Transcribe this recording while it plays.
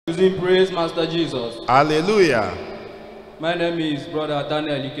Choosing praise Master Jesus. Hallelujah. My name is Brother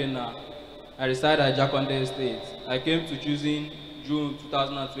Daniel Ikena. I reside at Jakonde Estate. I came to Choosing June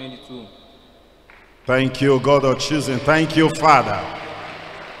 2022. Thank you, God of Choosing. Thank you, Father.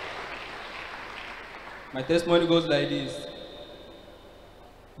 My testimony goes like this.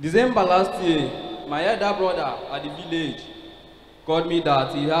 December last year, my elder brother at the village called me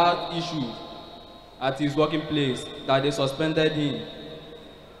that he had issues at his working place, that they suspended him.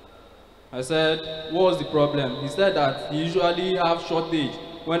 I said, what was the problem? He said that he usually have shortage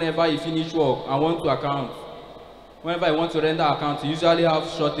whenever he finish work and want to account. Whenever he want to render account, he usually have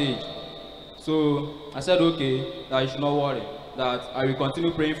shortage. So I said, okay, that he should not worry, that I will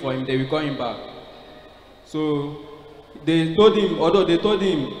continue praying for him, they will call him back. So they told him, although they told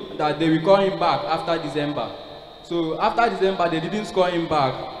him that they will call him back after December. So after December, they didn't call him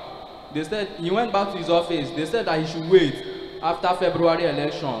back. They said, he went back to his office. They said that he should wait after February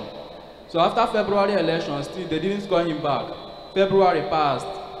election. So after February election, still they didn't call him back. February passed,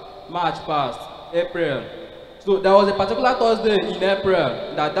 March passed, April. So there was a particular Thursday in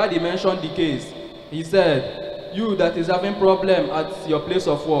April that Daddy mentioned the case. He said, you that is having problem at your place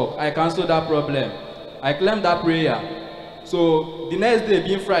of work, I cancel that problem. I claimed that prayer. So the next day,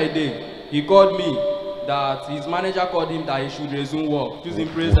 being Friday, he called me that his manager called him that he should resume work. Choosing,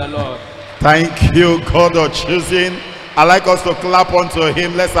 praise the Lord. Thank you, God of Choosing. I'd like us to clap unto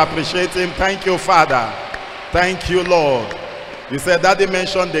him. Let's appreciate him. Thank you, Father. Thank you, Lord. You said Daddy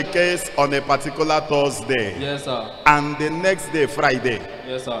mentioned the case on a particular Thursday. Yes, sir. And the next day, Friday,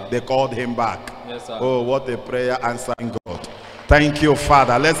 yes, sir, they called him back. Yes, sir. Oh, what a prayer answering God. Thank you,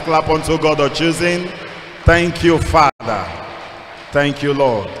 Father. Let's clap unto God of Choosing. Thank you, Father. Thank you,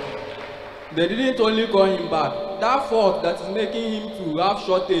 Lord. They didn't only call him back. That fault that is making him to have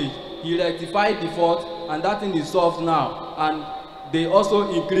shortage, he rectified the fault, and that thing is solved now. And they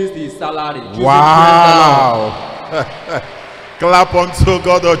also increased his salary. Wow. Clap unto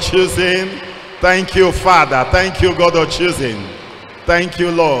God of Choosing. Thank you, Father. Thank you, God of Choosing. Thank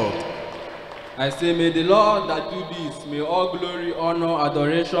you, Lord. I say, may the Lord that do this, may all glory, honor,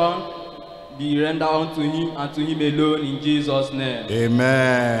 adoration be rendered unto him and to him alone in Jesus' name.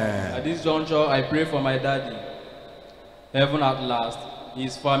 Amen. At this juncture, I pray for my daddy, heaven at last,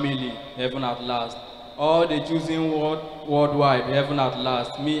 his family, heaven at last, all the Choosing worldwide, heaven at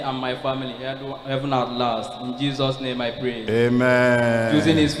last, me and my family, heaven at last. In Jesus' name I pray. Amen.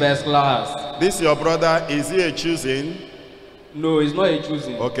 Choosing is first class. This your brother, is he a Choosing? No, it's not a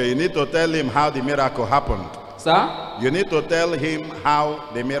Choosing. Okay, you need to tell him how the miracle happened. Sir? You need to tell him how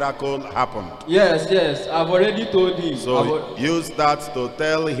the miracle happened. Yes, yes, I've already told him. So use that to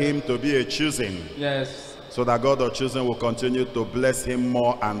tell him to be a Choosing. Yes. So that God of Choosing will continue to bless him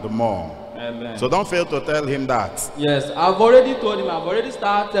more and more. Amen. So don't fail to tell him that. Yes, I've already told him. I've already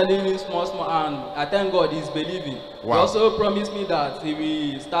started telling him small, and I thank God he's believing. Wow. He also promised me that he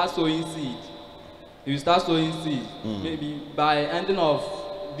will start sowing seed. He will start sowing seed. Maybe by ending of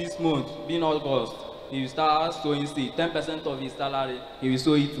this month, being August, he will start sowing seed. 10% of his salary, he will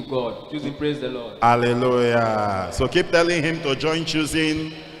sow it to God. Choosing, praise the Lord. Hallelujah. So keep telling him to join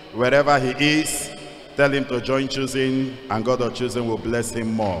Choosing wherever he is. Tell him to join Choosing, and God of Choosing will bless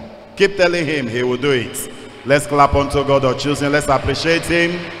him more. Keep telling him, he will do it. Let's clap unto God of Choosing. Let's appreciate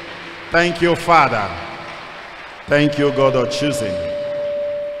him. Thank you, Father. Thank you, God of Choosing.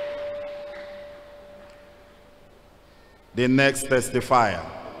 The next testifier.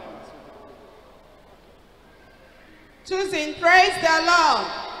 Choosing, praise the Lord.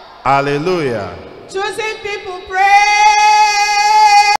 Hallelujah. Choosing people, praise